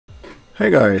Hey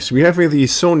guys, we have here the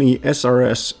Sony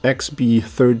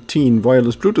SRS-XB13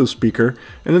 wireless Bluetooth speaker,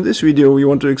 and in this video we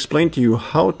want to explain to you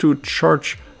how to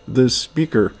charge this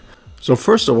speaker. So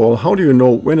first of all, how do you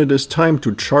know when it is time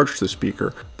to charge the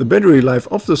speaker? The battery life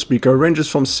of the speaker ranges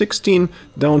from 16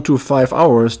 down to 5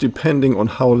 hours depending on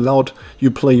how loud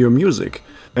you play your music.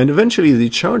 And eventually the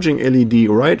charging LED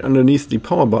right underneath the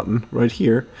power button, right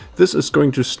here, this is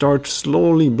going to start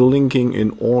slowly blinking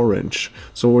in orange.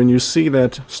 So when you see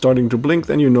that starting to blink,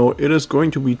 then you know it is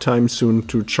going to be time soon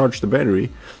to charge the battery.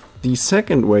 The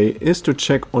second way is to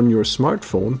check on your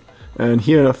smartphone. And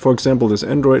here, for example, this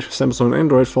Samsung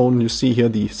Android phone, you see here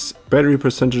the battery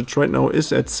percentage right now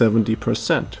is at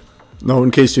 70%. Now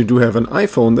in case you do have an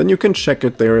iPhone, then you can check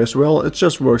it there as well. It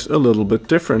just works a little bit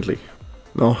differently.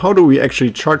 Now, how do we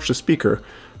actually charge the speaker?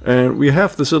 And we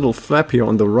have this little flap here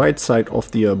on the right side of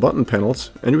the button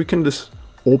panels, and we can just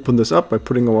open this up by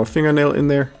putting our fingernail in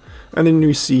there. And then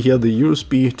you see here the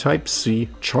USB Type-C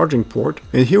charging port.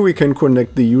 And here we can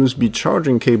connect the USB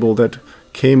charging cable that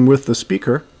came with the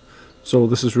speaker. So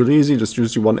this is really easy, just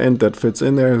use the one end that fits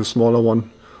in there, the smaller one,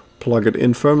 plug it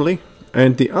in firmly.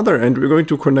 And the other end, we're going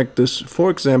to connect this, for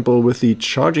example, with the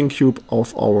charging cube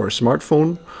of our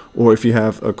smartphone, or if you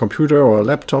have a computer or a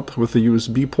laptop with a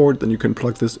USB port, then you can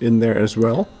plug this in there as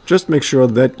well. Just make sure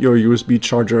that your USB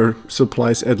charger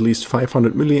supplies at least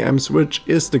 500 milliamps, which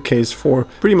is the case for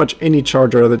pretty much any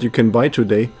charger that you can buy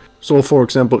today. So for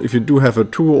example, if you do have a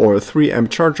 2 or a 3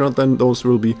 amp charger, then those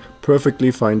will be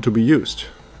perfectly fine to be used.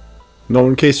 Now,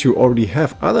 in case you already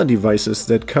have other devices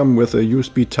that come with a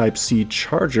USB Type-C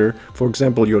charger, for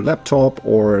example your laptop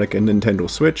or like a Nintendo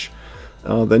Switch,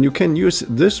 then you can use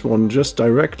this one just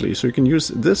directly. So you can use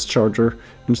this charger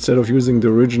instead of using the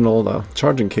original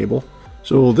charging cable.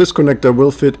 So this connector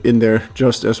will fit in there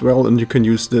just as well, and you can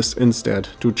use this instead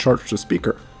to charge the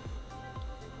speaker.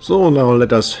 So now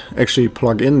let us actually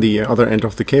plug in the other end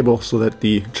of the cable so that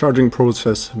the charging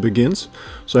process begins.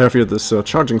 So I have here this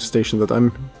charging station that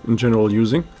I'm in general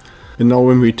using. And now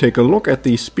when we take a look at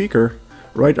the speaker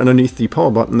right underneath the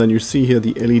power button, then you see here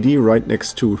the LED right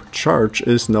next to charge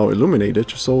is now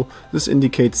illuminated. So this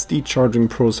indicates the charging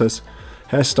process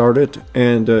has started,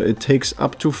 and it takes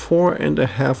up to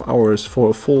 4.5 hours for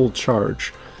a full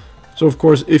charge. So of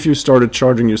course, if you started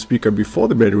charging your speaker before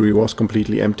the battery was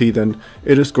completely empty, then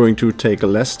it is going to take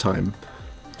less time.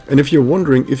 And if you're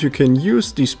wondering if you can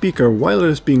use the speaker while it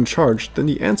is being charged, then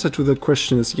the answer to that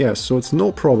question is yes. So it's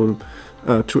no problem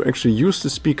to actually use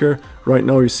the speaker. Right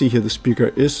now you see here the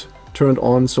speaker is turned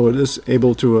on, so it is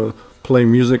able to play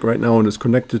music right now and is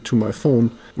connected to my phone.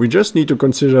 We just need to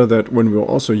consider that when we're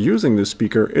also using the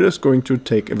speaker, it is going to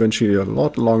take eventually a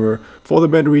lot longer for the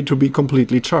battery to be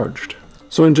completely charged.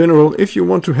 So in general, if you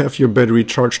want to have your battery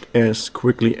charged as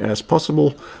quickly as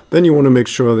possible, then you want to make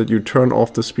sure that you turn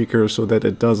off the speaker so that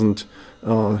it doesn't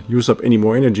use up any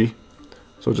more energy.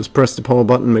 So just press the power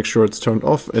button, make sure it's turned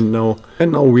off, and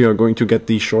now we are going to get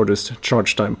the shortest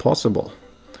charge time possible.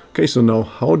 Okay, so now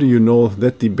how do you know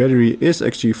that the battery is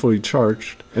actually fully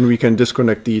charged? And we can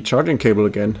disconnect the charging cable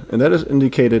again, and that is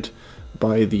indicated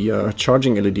by the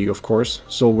charging LED, of course.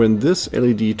 So when this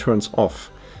LED turns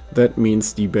off, that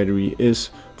means the battery is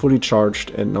fully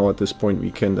charged, and now at this point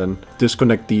we can then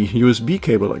disconnect the USB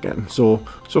cable again. So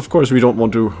of course we don't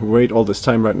want to wait all this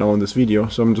time right now in this video,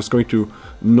 so I'm just going to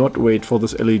not wait for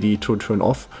this LED to turn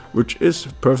off, which is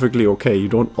perfectly okay. You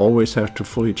don't always have to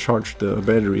fully charge the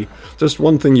battery. Just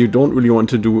one thing you don't really want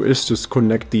to do is just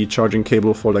connect the charging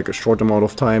cable for like a short amount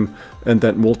of time and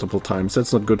then multiple times.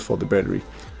 That's not good for the battery.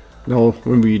 Now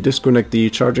when we disconnect the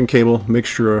charging cable, make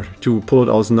sure to pull it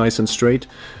out nice and straight.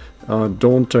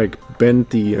 Don't like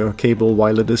bend the cable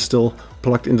while it is still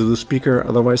plugged into the speaker,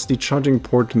 otherwise the charging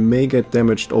port may get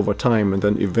damaged over time, and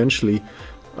then eventually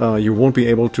you won't be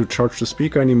able to charge the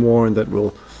speaker anymore, and that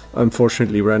will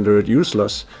unfortunately render it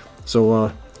useless.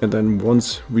 So and then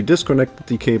once we disconnect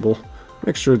the cable,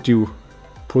 make sure to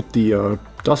put the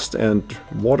dust and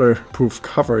waterproof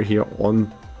cover here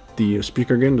on the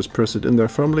speaker again. Just press it in there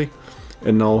firmly.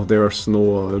 And now there's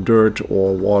no dirt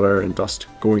or water and dust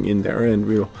going in there, and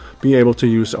we'll be able to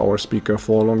use our speaker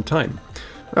for a long time.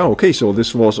 Okay, so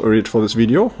this was it for this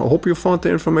video. I hope you found the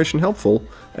information helpful,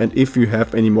 and if you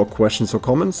have any more questions or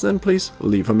comments, then please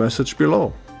leave a message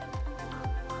below.